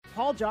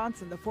Paul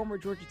Johnson, the former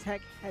Georgia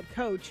Tech head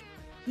coach,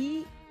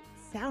 he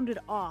sounded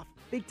off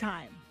big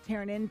time,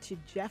 tearing into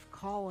Geoff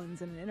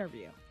Collins in an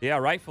interview. Yeah,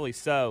 rightfully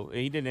so.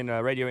 He did in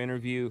a radio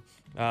interview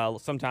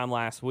sometime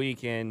last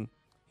week, and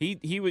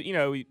he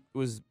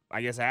was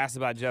I guess asked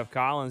about Geoff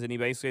Collins, and he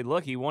basically said,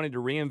 look, he wanted to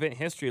reinvent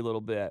history a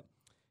little bit,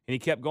 and he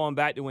kept going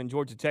back to when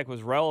Georgia Tech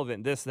was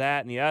relevant, this,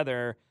 that, and the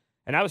other.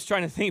 And I was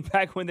trying to think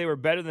back when they were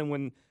better than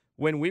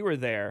when we were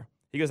there.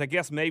 He goes, I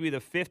guess maybe the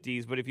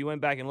 50s, but if you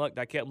went back and looked,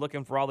 I kept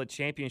looking for all the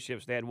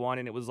championships they had won,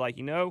 and it was like,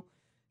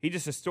 he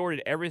just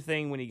distorted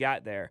everything when he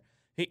got there.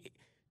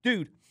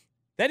 Dude,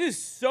 that is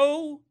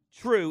so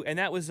true, and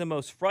that was the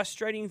most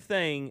frustrating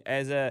thing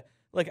I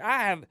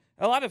have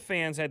a lot of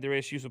fans had their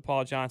issues with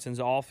Paul Johnson's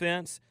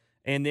offense,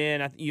 and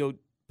then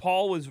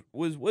Paul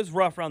was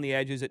rough around the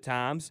edges at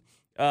times,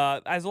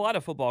 as a lot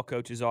of football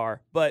coaches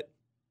are, but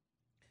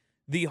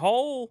the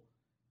whole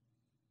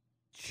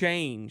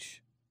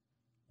change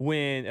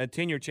when a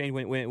tenure change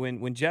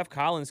when Geoff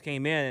Collins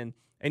came in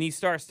and he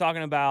starts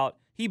talking about,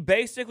 he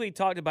basically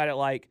talked about it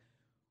like,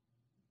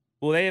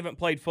 well, they haven't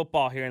played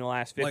football here in the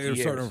last 50 years. Like they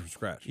were starting from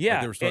scratch. Yeah.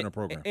 Like they were starting a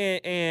program.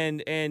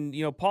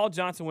 And Paul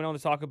Johnson went on to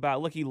talk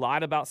about, look, he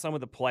lied about some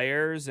of the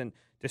players and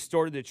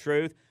distorted the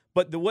truth.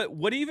 But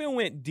what even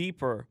went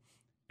deeper,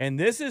 and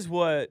this is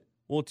what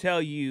will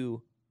tell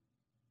you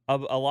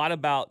a lot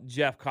about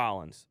Geoff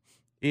Collins,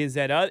 is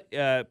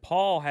that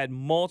Paul had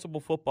multiple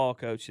football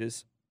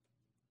coaches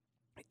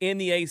in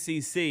the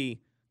ACC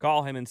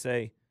call him and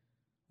say,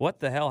 what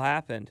the hell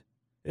happened?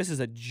 This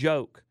is a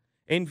joke.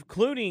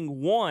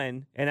 Including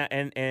one,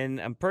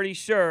 and I'm pretty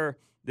sure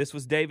this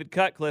was David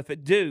Cutcliffe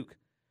at Duke,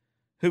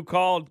 who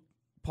called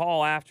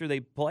Paul after they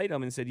played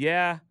him and said,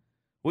 yeah,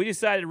 we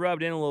decided to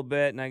rub it in a little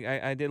bit, and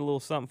I did a little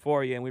something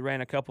for you, and we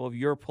ran a couple of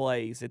your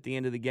plays at the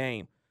end of the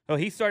game. So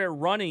he started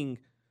running,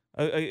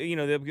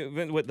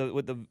 with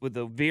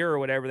the veer or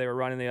whatever they were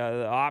running,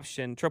 the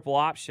option, triple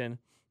option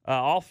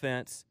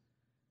offense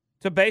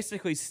to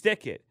basically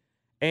stick it.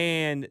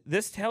 And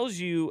this tells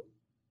you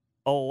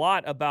a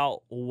lot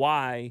about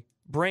why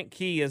Brent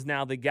Key is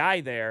now the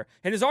guy there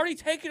and has already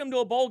taken him to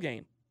a bowl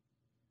game,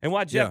 and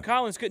why Geoff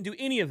Collins couldn't do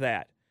any of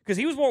that because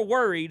he was more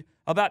worried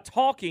about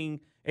talking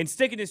and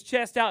sticking his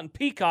chest out and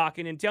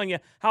peacocking and telling you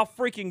how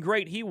freaking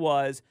great he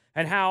was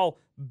and how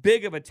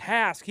big of a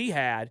task he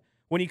had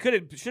when he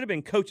should have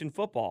been coaching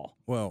football.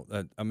 Well,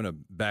 I'm going to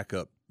back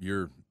up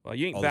your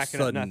you ain't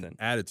backing up nothing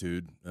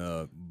attitude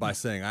by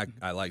saying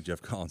I like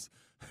Geoff Collins.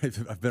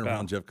 I've been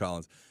around Geoff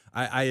Collins.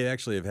 I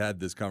actually have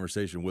had this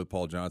conversation with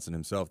Paul Johnson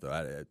himself,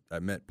 though. I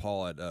met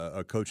Paul at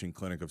a coaching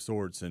clinic of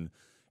sorts, and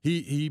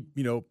he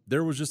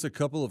there was just a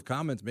couple of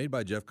comments made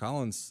by Geoff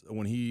Collins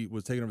when he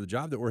was taking over the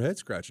job that were head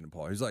scratching to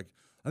Paul. He's like,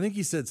 I think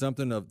he said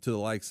something to the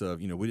likes of,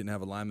 we didn't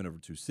have a lineman over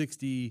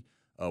 260.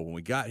 When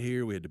we got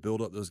here, we had to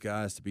build up those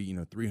guys to be,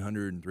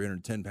 300 and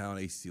 310-pound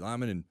ACC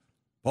linemen. And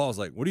Paul's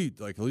like, what do you,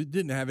 like, we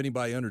didn't have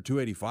anybody under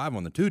 285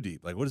 on the two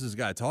deep. Like, what is this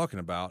guy talking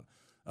about?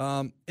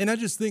 And I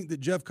just think that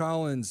Geoff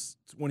Collins,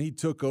 when he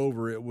took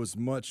over, it was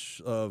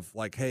much of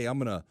like, hey, I'm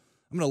gonna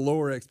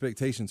lower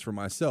expectations for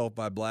myself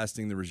by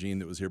blasting the regime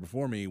that was here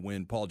before me.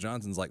 When Paul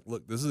Johnson's like,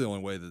 look, this is the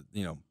only way that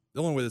the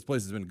only way this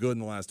place has been good in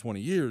the last 20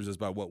 years is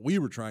by what we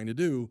were trying to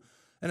do.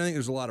 And I think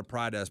there's a lot of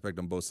pride aspect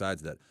on both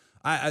sides of that.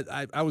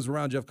 I was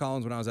around Geoff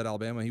Collins when I was at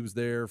Alabama. He was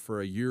there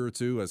for a year or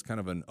two as kind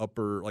of an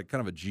upper, like kind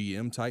of a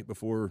GM type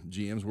before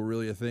GMs were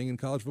really a thing in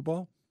college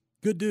football.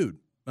 Good dude.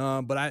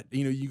 But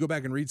you go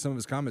back and read some of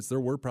his comments,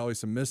 there were probably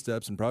some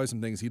missteps and probably some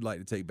things he'd like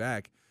to take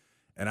back.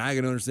 And I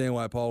can understand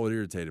why Paul was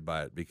irritated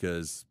by it,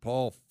 because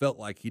Paul felt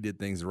like he did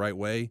things the right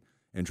way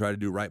and tried to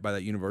do right by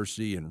that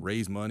university and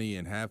raise money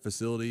and have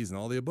facilities and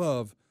all the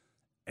above.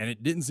 And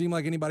it didn't seem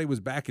like anybody was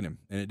backing him.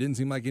 And it didn't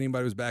seem like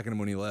anybody was backing him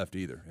when he left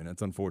either. And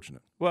that's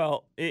unfortunate.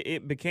 Well,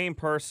 it became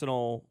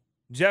personal.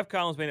 Geoff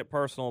Collins made it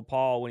personal to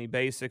Paul when he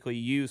basically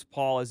used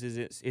Paul as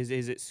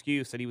his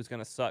excuse that he was going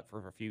to suck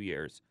for a few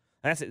years.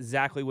 And that's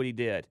exactly what he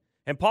did.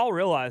 And Paul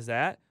realized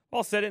that.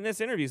 Paul said it in this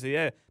interview. So,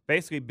 yeah,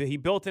 basically he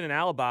built in an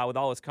alibi with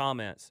all his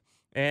comments.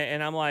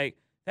 And I'm like,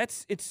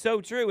 it's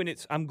so true.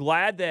 And I'm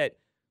glad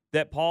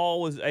that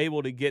Paul was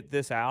able to get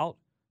this out,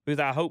 because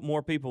I hope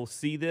more people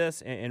see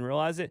this and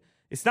realize it.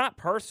 It's not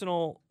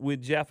personal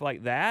with Geoff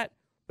like that,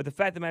 but the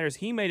fact of the matter is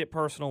he made it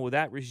personal with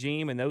that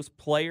regime and those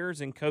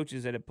players and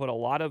coaches that had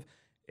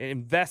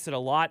invested a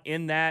lot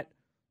in that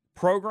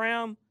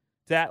program,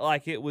 that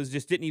like it was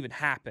just didn't even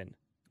happen.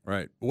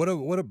 Right. What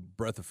a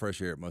breath of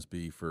fresh air it must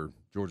be for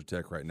Georgia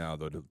Tech right now,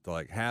 though, to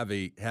like have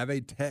a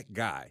Tech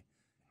guy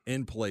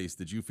in place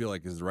that you feel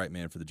like is the right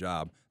man for the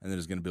job, and that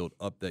is going to build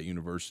up that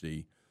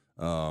university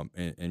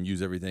and use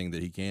everything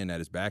that he can at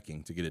his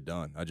backing to get it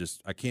done.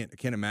 I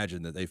can't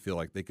imagine that they feel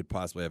like they could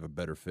possibly have a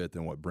better fit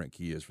than what Brent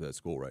Key is for that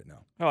school right now.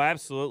 Oh,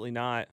 absolutely not.